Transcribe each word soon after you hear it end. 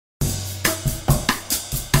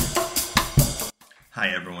Hi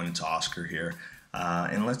everyone, it's Oscar here,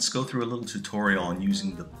 and let's go through a little tutorial on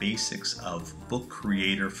using the basics of Book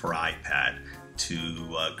Creator for iPad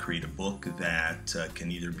to create a book that can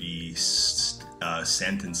either be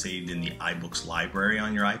sent and saved in the iBooks library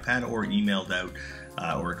on your iPad or emailed out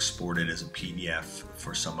or exported as a PDF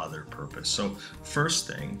for some other purpose. So first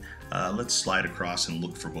thing, let's slide across and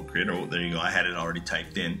look for Book Creator. Oh, there you go, I had it already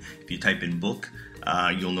typed in. If you type in book,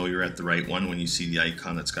 you'll know you're at the right one when you see the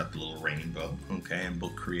icon that's got the little rainbow. Okay, and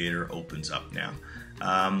Book Creator opens up now.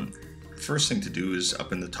 First thing to do is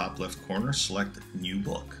up in the top left corner, select New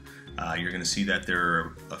Book. You're going to see that there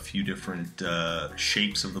are a few different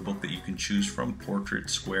shapes of the book that you can choose from: portrait,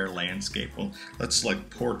 square, landscape. Well, let's select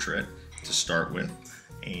portrait to start with,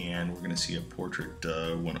 and we're going to see a portrait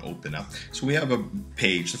one open up. So we have a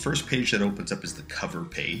page. The first page that opens up is the cover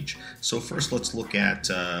page. So first let's look at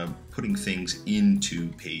putting things into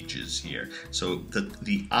pages here. So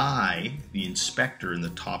the eye, the inspector in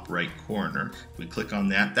the top right corner, we click on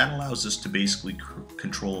that. That allows us to basically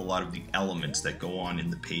control a lot of the elements that go on in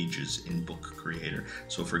the pages in Book Creator.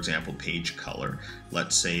 So for example, page color.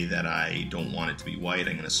 Let's say that I don't want it to be white.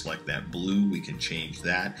 I'm going to select that blue. We can change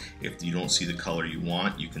that. If you don't see the color you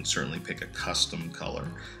want, you can certainly pick a custom color.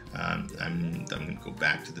 I'm going to go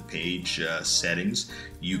back to the page settings.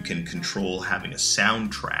 You can control having a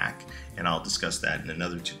soundtrack, and I'll discuss that in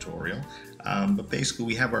another tutorial. But basically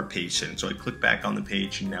we have our page setting. So I click back on the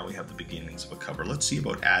page and now we have the beginnings of a cover. Let's see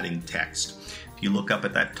about adding text. If you look up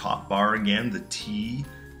at that top bar again, the T,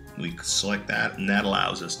 we select that, and that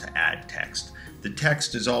allows us to add text. The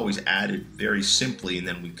text is always added very simply, and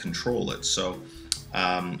then we control it. So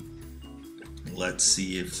let's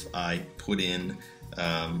see if I put in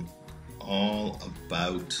all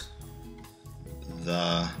about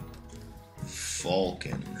the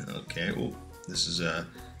Falcon. Okay, well, this is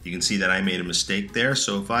you can see that I made a mistake there.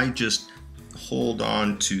 So if I just hold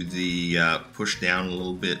on to the push down a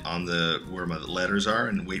little bit on the where my letters are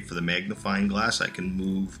and wait for the magnifying glass, I can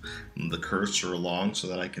move the cursor along so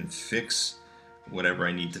that I can fix whatever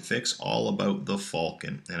I need to fix. All about the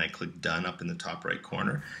Falcon, and I click done up in the top right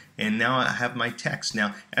corner, and now I have my text.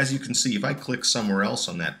 Now as you can see, if I click somewhere else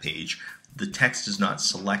on that page, the text is not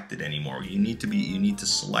selected anymore. You need to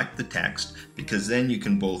select the text, because then you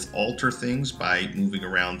can both alter things by moving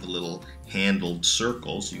around the little handled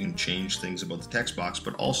circles. You can change things about the text box,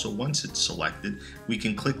 but also once it's selected, we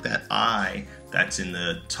can click that eye that's in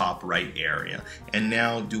the top right area and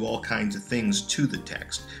now do all kinds of things to the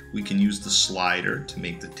text. We can use the slider to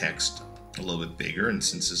make the text a little bit bigger, and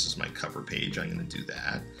since this is my cover page, I'm going to do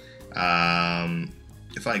that.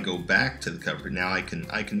 If I go back to the cover, now I can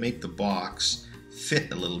make the box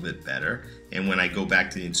fit a little bit better, and when I go back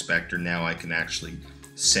to the inspector, now I can actually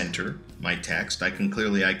center my text. I can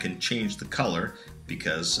change the color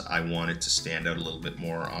because I want it to stand out a little bit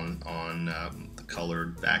more on the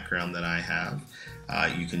colored background that I have.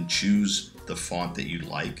 You can choose the font that you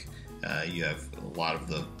like. You have a lot of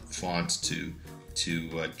the fonts to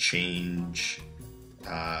change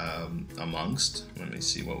amongst. Let me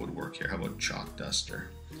see what would work here. How about Chalk Duster?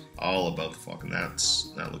 All about the Falcon.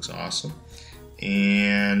 That looks awesome.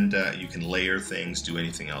 And you can layer things, do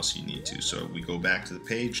anything else you need to. So we go back to the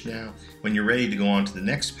page now. When you're ready to go on to the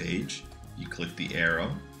next page, you click the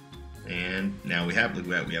arrow, and now we have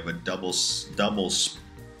a double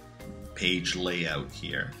page layout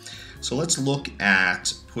here. So let's look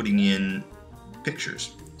at putting in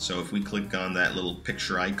pictures. So if we click on that little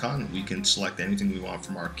picture icon, we can select anything we want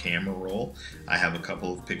from our camera roll. I have a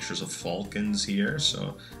couple of pictures of falcons here,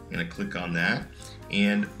 so I'm going to click on that.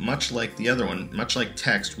 And much like the other one, much like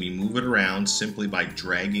text, we move it around simply by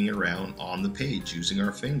dragging it around on the page using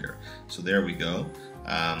our finger. So there we go.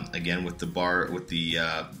 Again, with the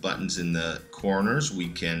buttons in the corners, we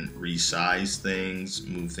can resize things,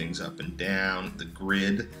 move things up and down. The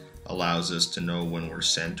grid allows us to know when we're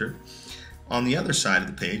centered. On the other side of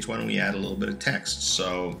the page, why don't we add a little bit of text?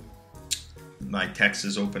 So my text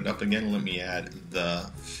is opened up again. Let me add: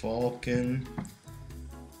 the Falcon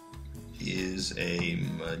is a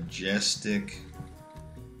majestic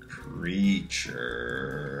creature.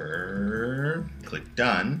 Click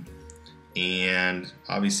done. And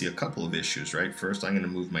obviously a couple of issues, right? First, I'm going to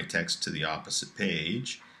move my text to the opposite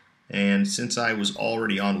page. And since I was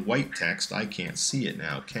already on white text, I can't see it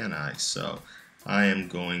now, can I? So I am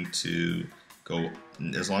going to go,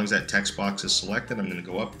 as long as that text box is selected, I'm going to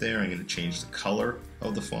go up there. I'm going to change the color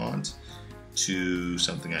of the font to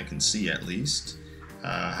something I can see at least.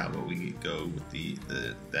 How about we go with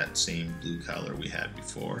that same blue color we had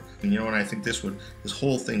before? And you know what? I think this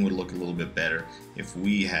whole thing would look a little bit better if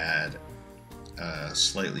we had a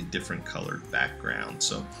slightly different colored background.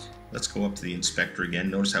 So let's go up to the inspector again.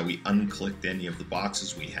 Notice how we unclicked any of the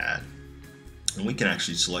boxes we had. And we can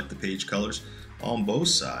actually select the page colors on both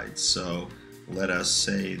sides. So let us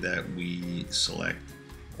say that we select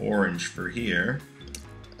orange for here.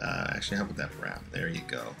 Actually, how about that brown? There you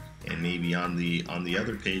go. And maybe on the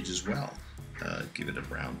other page as well. Give it a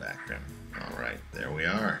brown background. All right, there we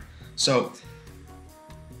are. So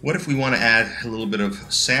what if we want to add a little bit of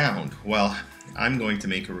sound? Well, I'm going to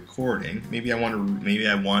make a recording. Maybe I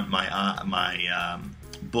want my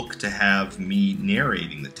book to have me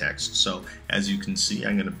narrating the text. So as you can see,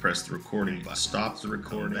 I'm going to press the recording button. Stop the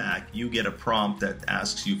recording. Back. You get a prompt that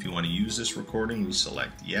asks you if you want to use this recording. We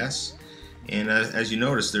select yes. And as you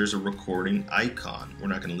notice, there's a recording icon. We're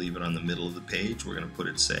not going to leave it on the middle of the page. We're going to put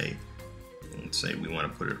it, let's say we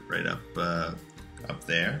want to put it right up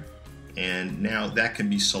there. And now that can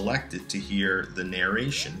be selected to hear the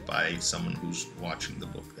narration by someone who's watching the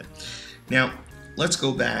book there. Now, let's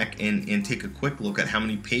go back and take a quick look at how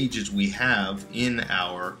many pages we have in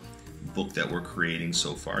our book that we're creating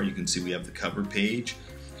so far. You can see we have the cover page.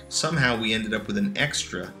 Somehow we ended up with an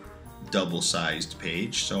extra double-sized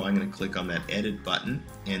page, so I'm going to click on that edit button,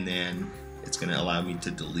 and then it's going to allow me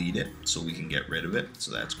to delete it so we can get rid of it,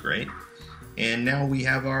 so that's great. And now we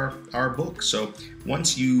have our book. So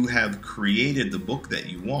once you have created the book that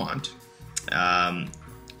you want,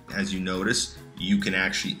 as you notice, you can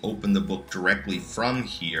actually open the book directly from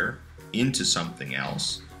here into something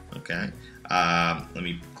else. Okay, let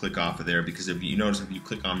me click off of there, because if you notice, if you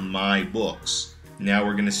click on My Books, now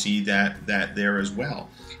we're going to see that there as well.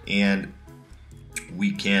 And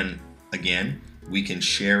we can, again, we can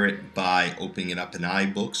share it by opening it up in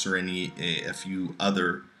iBooks or a few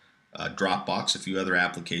other Dropbox, a few other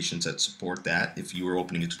applications that support that. If you were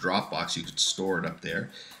opening it to Dropbox, you could store it up there.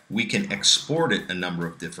 We can export it a number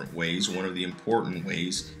of different ways. One of the important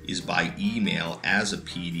ways is by email as a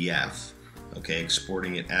PDF. Okay,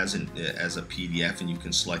 exporting it as a PDF, and you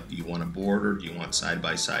can select, do you want a border, do you want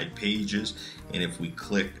side-by-side pages, and if we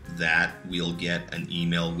click that, we'll get an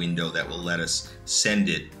email window that will let us send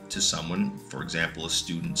it to someone, for example, a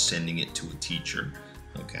student sending it to a teacher.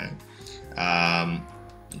 Okay.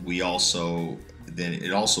 It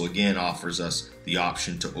also again offers us the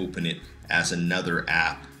option to open it as another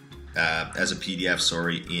app, as a PDF,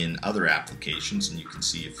 sorry, in other applications, and you can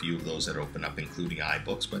see a few of those that open up, including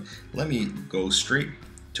iBooks. But let me go straight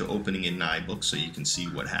to opening in iBooks so you can see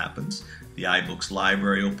what happens. The iBooks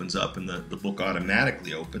library opens up, and the book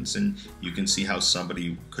automatically opens, and you can see how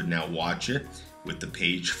somebody could now watch it with the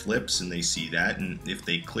page flips, and they see that. And if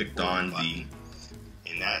they clicked on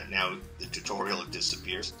now the tutorial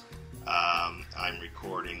disappears. I'm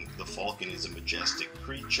recording "The Falcon is a Majestic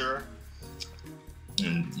Creature,"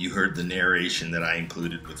 and you heard the narration that I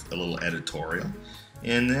included with a little editorial,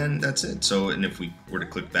 and then that's it. So, and if we were to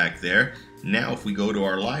click back there, now if we go to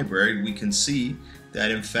our library, we can see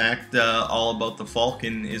that in fact all about the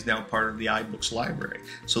Falcon is now part of the iBooks library.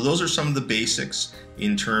 So those are some of the basics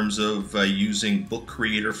in terms of using Book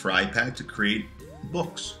Creator for iPad to create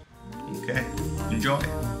books. Okay, enjoy.